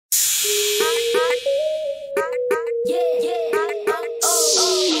Hey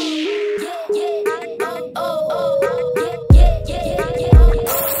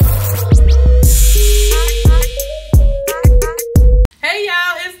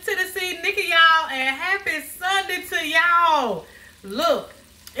y'all, it's Tennessee NIKKI y'all, and happy Sunday to y'all. Look,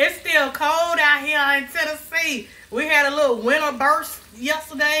 it's still cold out here in Tennessee. We had a little winter burst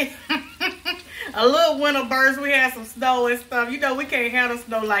yesterday. A little winter burst. We had some snow and stuff. You know, we can't handle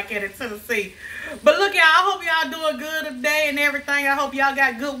snow like that in Tennessee. But look, y'all, I hope y'all doing good today and everything. I hope y'all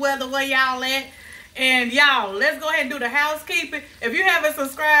got good weather where y'all at. And y'all, let's go ahead and do the housekeeping. If you haven't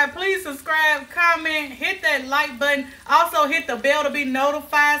subscribed, please subscribe, comment, hit that like button. Also, hit the bell to be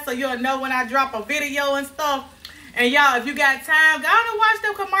notified so you'll know when I drop a video and stuff. And y'all, if you got time, go on and watch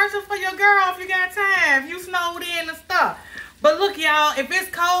them commercials for your girl if you got time. If you snowed in and stuff. But look, y'all, if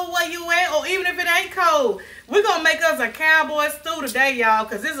it's cold where you at, or even if it ain't cold, we're going to make us a Cowboy Stew today, y'all,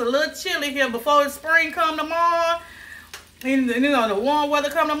 because it's a little chilly here before the spring come tomorrow. And, you know, the warm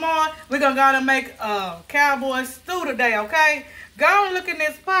weather come tomorrow. We're going to go and make a Cowboy Stew today, okay? Go and look in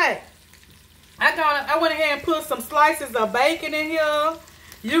this pot. I went ahead and put some slices of bacon in here.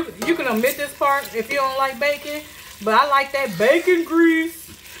 You can omit this part if you don't like bacon, but I like that bacon grease.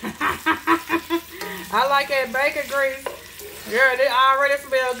 I like that bacon grease. Girl, it already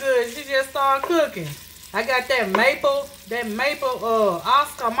smells good. She just started cooking. I got that maple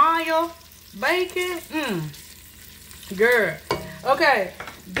Oscar Mayo bacon. Girl. Okay.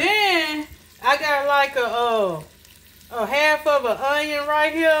 Then I got like a half of an onion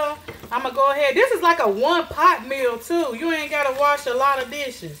right here. I'm gonna go ahead. This is like a one pot meal too. You ain't gotta wash a lot of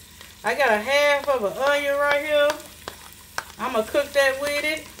dishes. I got a half of an onion right here. I'm gonna cook that with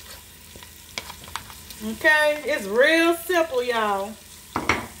it. Okay, it's real simple, y'all.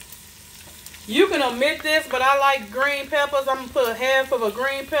 You can omit this, but I like green peppers. I'm gonna put half of a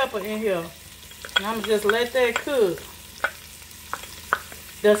green pepper in here. And I'm gonna just let that cook.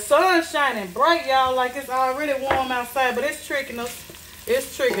 The sun's shining bright, y'all, like it's already warm outside, but it's tricking us.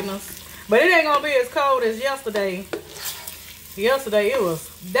 It's tricking us. But it ain't gonna be as cold as yesterday. Yesterday it was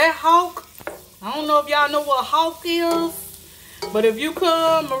that hawk. I don't know if y'all know what hawk is, but if you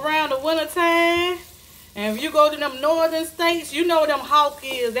come around the wintertime, and if you go to them northern states, you know what them hawk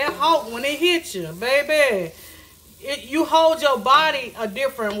is. That hawk, when it hits you, baby, you hold your body a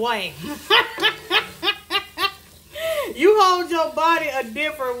different way. You hold your body a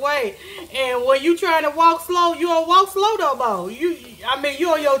different way. And when you trying to walk slow, you don't walk slow no more. You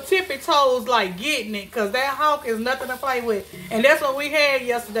on your tippy toes like getting it, because that hawk is nothing to play with. And that's what we had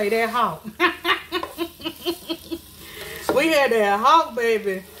yesterday, that hawk. We had that hawk,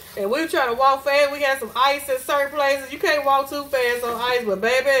 baby. And we were trying to walk fast. We had some ice in certain places. You can't walk too fast on ice, but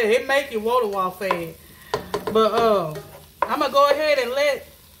baby, it make you want to walk fast. But I'm going to go ahead and let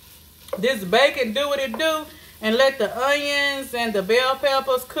this bacon do what it do. And let the onions and the bell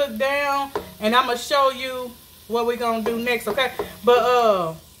peppers cook down. And I'm going to show you what we're going to do next, okay? But,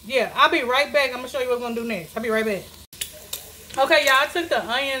 yeah, I'll be right back. I'm going to show you what we're going to do next. I'll be right back. Okay, y'all, I took the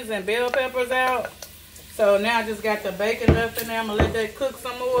onions and bell peppers out. So now I just got the bacon left in there. I'm going to let that cook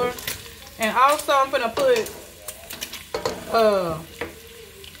some more. And also, I'm going to put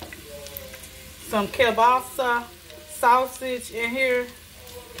some Kielbasa Sausage in here.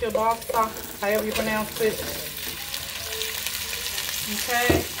 Kielbasa, however you pronounce it.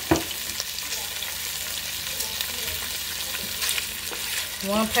 Okay.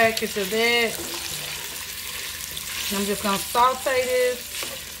 One package of that. I'm just going to saute this.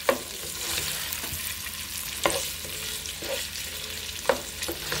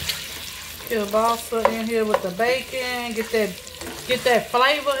 Kielbasa in here with the bacon. Get that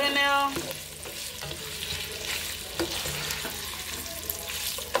flavor in there.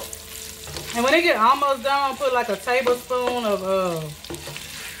 And when they get almost done, put like a tablespoon of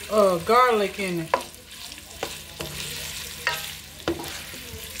garlic in it.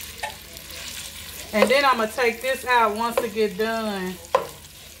 And then I'm going to take this out once it get done.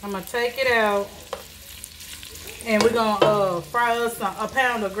 I'm going to take it out. And we're going to fry us a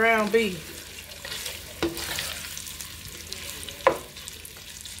pound of ground beef.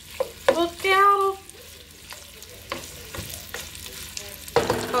 Look out.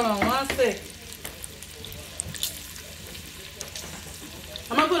 Hold on one second.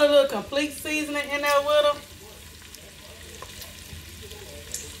 I'm going to put a little complete seasoning in there with them.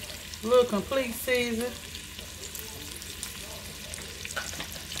 A little complete seasoning.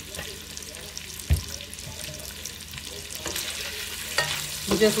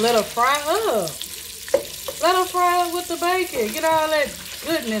 And just let her fry up. Let her fry up with the bacon. Get all that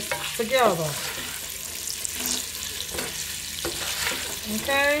goodness together.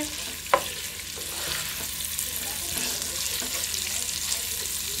 Okay.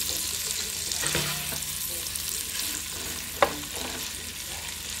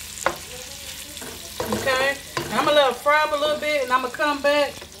 little bit, and I'm gonna come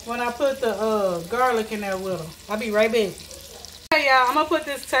back when I put the garlic in there with them. I'll be right back. Okay, y'all, I'm gonna put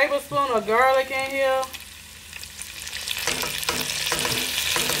this tablespoon of garlic in here.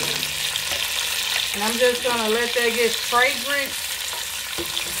 And I'm just gonna let that get fragrant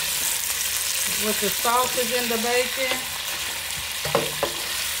with the sausage and the bacon.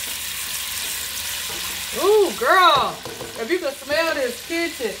 Ooh, girl, if you can smell this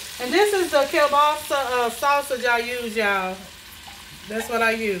kitchen. And this is the kielbasa sausage I use, y'all. That's what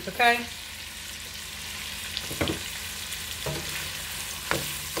I use, okay?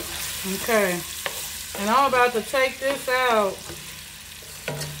 Okay. And I'm about to take this out.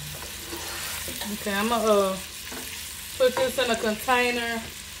 Okay, I'm gonna put this in a container,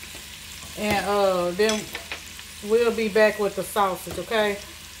 and then we'll be back with the sausage, okay?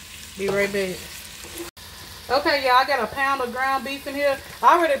 Be right back. Okay, y'all, I got a pound of ground beef in here.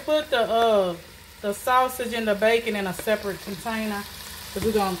 I already put the sausage and the bacon in a separate container, because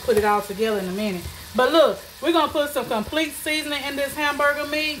we're gonna put it all together in a minute. But look, we're gonna put some complete seasoning in this hamburger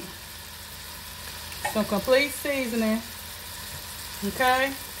meat. Some complete seasoning.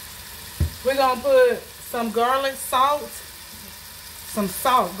 Okay. We're gonna put some garlic salt. Some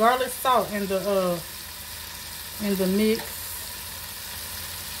salt, garlic salt in the mix.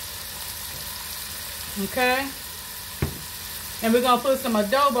 Okay. And we're gonna put some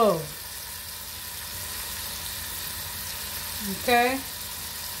adobo. Okay.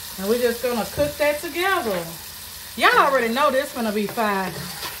 And we're just gonna cook that together. Y'all already know this gonna be fine.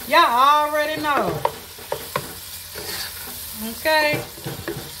 Y'all already know. Okay.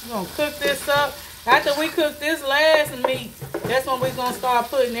 We're gonna cook this up. After we cook this last meat, that's when we're gonna start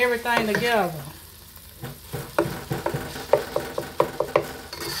putting everything together.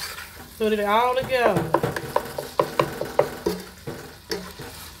 Put it all together.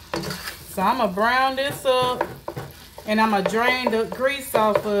 So I'm gonna brown this up, and I'm gonna drain the grease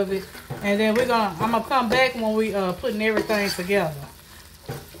off of it, and then I'm gonna come back when we putting everything together.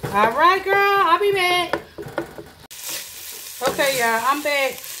 All right, girl, I'll be back. Okay, y'all, I'm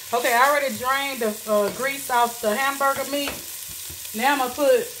back. Okay, I already drained the grease off the hamburger meat. Now I'm gonna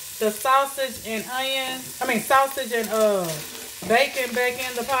put the sausage and sausage and bacon back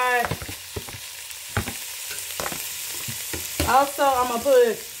in the pot. Also, I'm gonna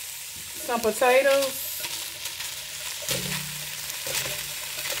put some potatoes.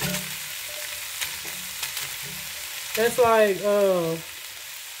 That's like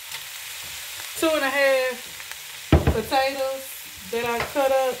 2.5 potatoes that I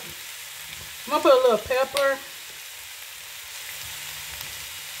cut up. I'm gonna put a little pepper.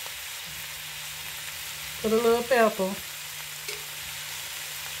 Put a little pepper.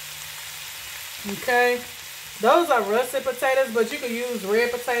 Okay. Those are russet potatoes, but you can use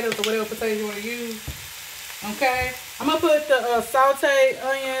red potatoes or whatever potatoes you want to use. Okay. I'm gonna put the sauteed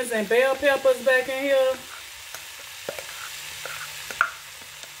onions and bell peppers back in here.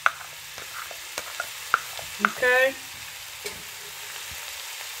 Okay.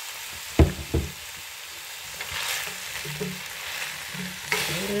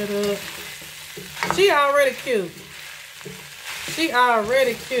 Put it up. She already cute. She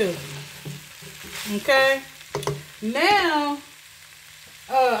already cute. Okay. Now,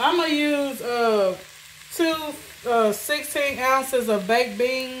 I'm gonna use 2 16 ounces of baked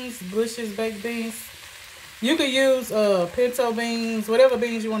beans, Bush's baked beans. You could use pinto beans, whatever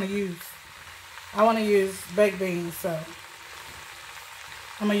beans you want to use. I want to use baked beans, so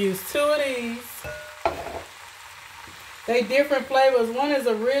I'm gonna use 2 of these. They different flavors. One is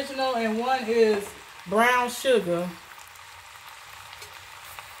original and one is brown sugar.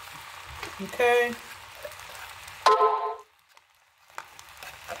 Okay.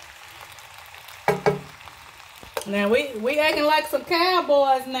 Now we acting like some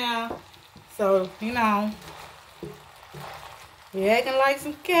cowboys now. So, you know, we acting like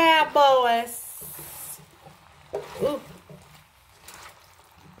some cowboys. Ooh.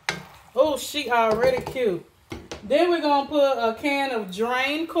 Oh, she already cute. Then we're going to put a can of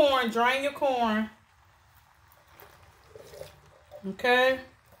drained corn. Drain your corn. Okay.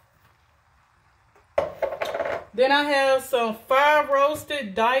 Then I have some fire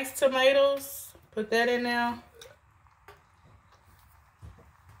roasted diced tomatoes. Put that in there.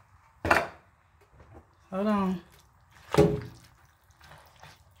 Hold on.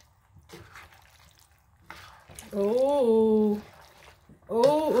 Oh.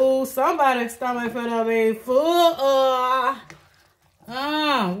 Oh, somebody's stomach finna be full.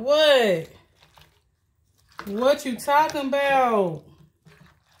 What? What you talking about?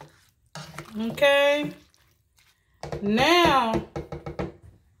 Okay. Now,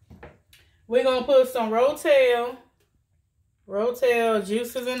 we're gonna put some rotel. Rotel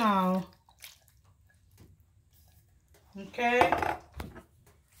juices and all. Okay.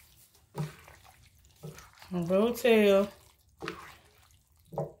 Rotel.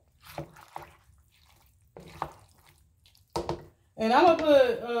 And I'm gonna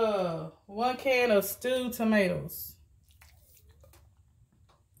put 1 can of stewed tomatoes.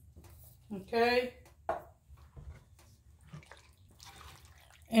 Okay.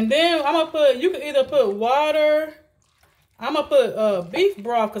 And then I'm gonna put, you can either put water. I'm gonna put beef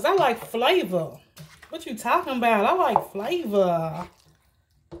broth because I like flavor. What you talking about? I like flavor.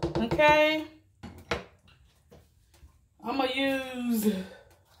 Okay. I'm gonna use, let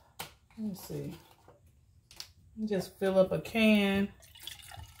me see. Just fill up a can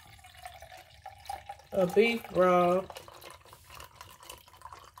of beef broth.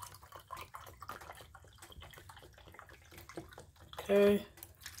 Okay.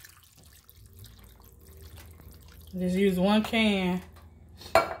 Just use 1 can.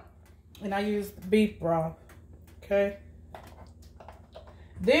 And I use beef broth. Okay.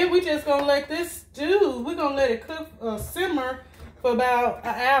 Then we just gonna let this stew, we're gonna let it cook, simmer for about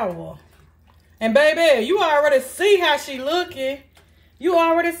an hour. And baby, you already see how she looking. You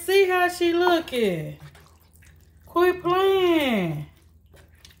already see how she looking. Quit playing.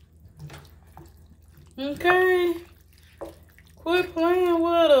 Okay. Quit playing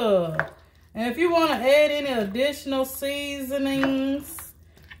with her. And if you want to add any additional seasonings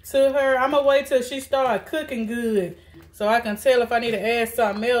to her, I'm going to wait till she start cooking good so I can tell if I need to add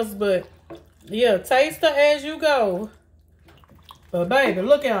something else. But, yeah, taste her as you go. But, baby,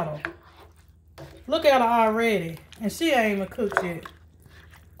 look at her. Look at her already. And she ain't even cooked yet.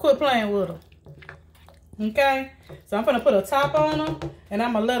 Quit playing with her. Okay? So, I'm going to put a top on her. And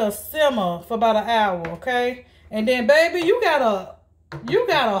I'm going to let her simmer for about an hour, okay? And then, baby, you got a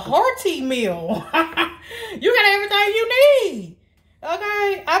hearty meal. You got everything you need.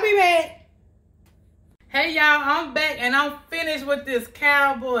 Okay? I'll be back. Hey, y'all. I'm back, and I'm finished with this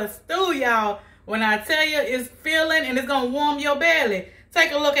cowboy stew, y'all. When I tell you it's filling and it's going to warm your belly.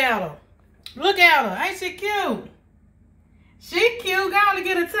 Take a look at her. Look at her. Ain't she cute? She cute. Go on to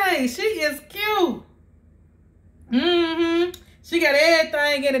get a taste. She is cute. Mm-hmm. She got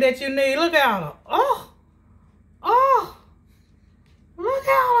everything in it that you need. Look at her. Oh. Oh. Look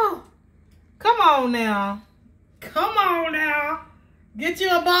at her. Come on now. Come on now. Get you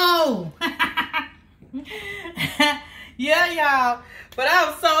a bowl. Yeah, y'all. But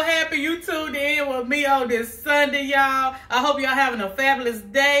I'm so happy you tuned in with me on this Sunday, y'all. I hope y'all having a fabulous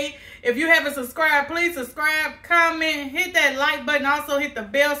day. If you haven't subscribed, please subscribe, comment, hit that like button. Also hit the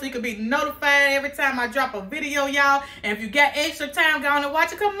bell so you can be notified every time I drop a video, y'all. And if you got extra time, go on and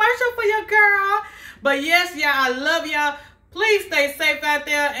watch a commercial for your girl. But yes, y'all, I love y'all. Please stay safe out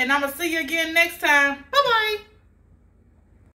there. And I'm going to see you again next time. Bye-bye.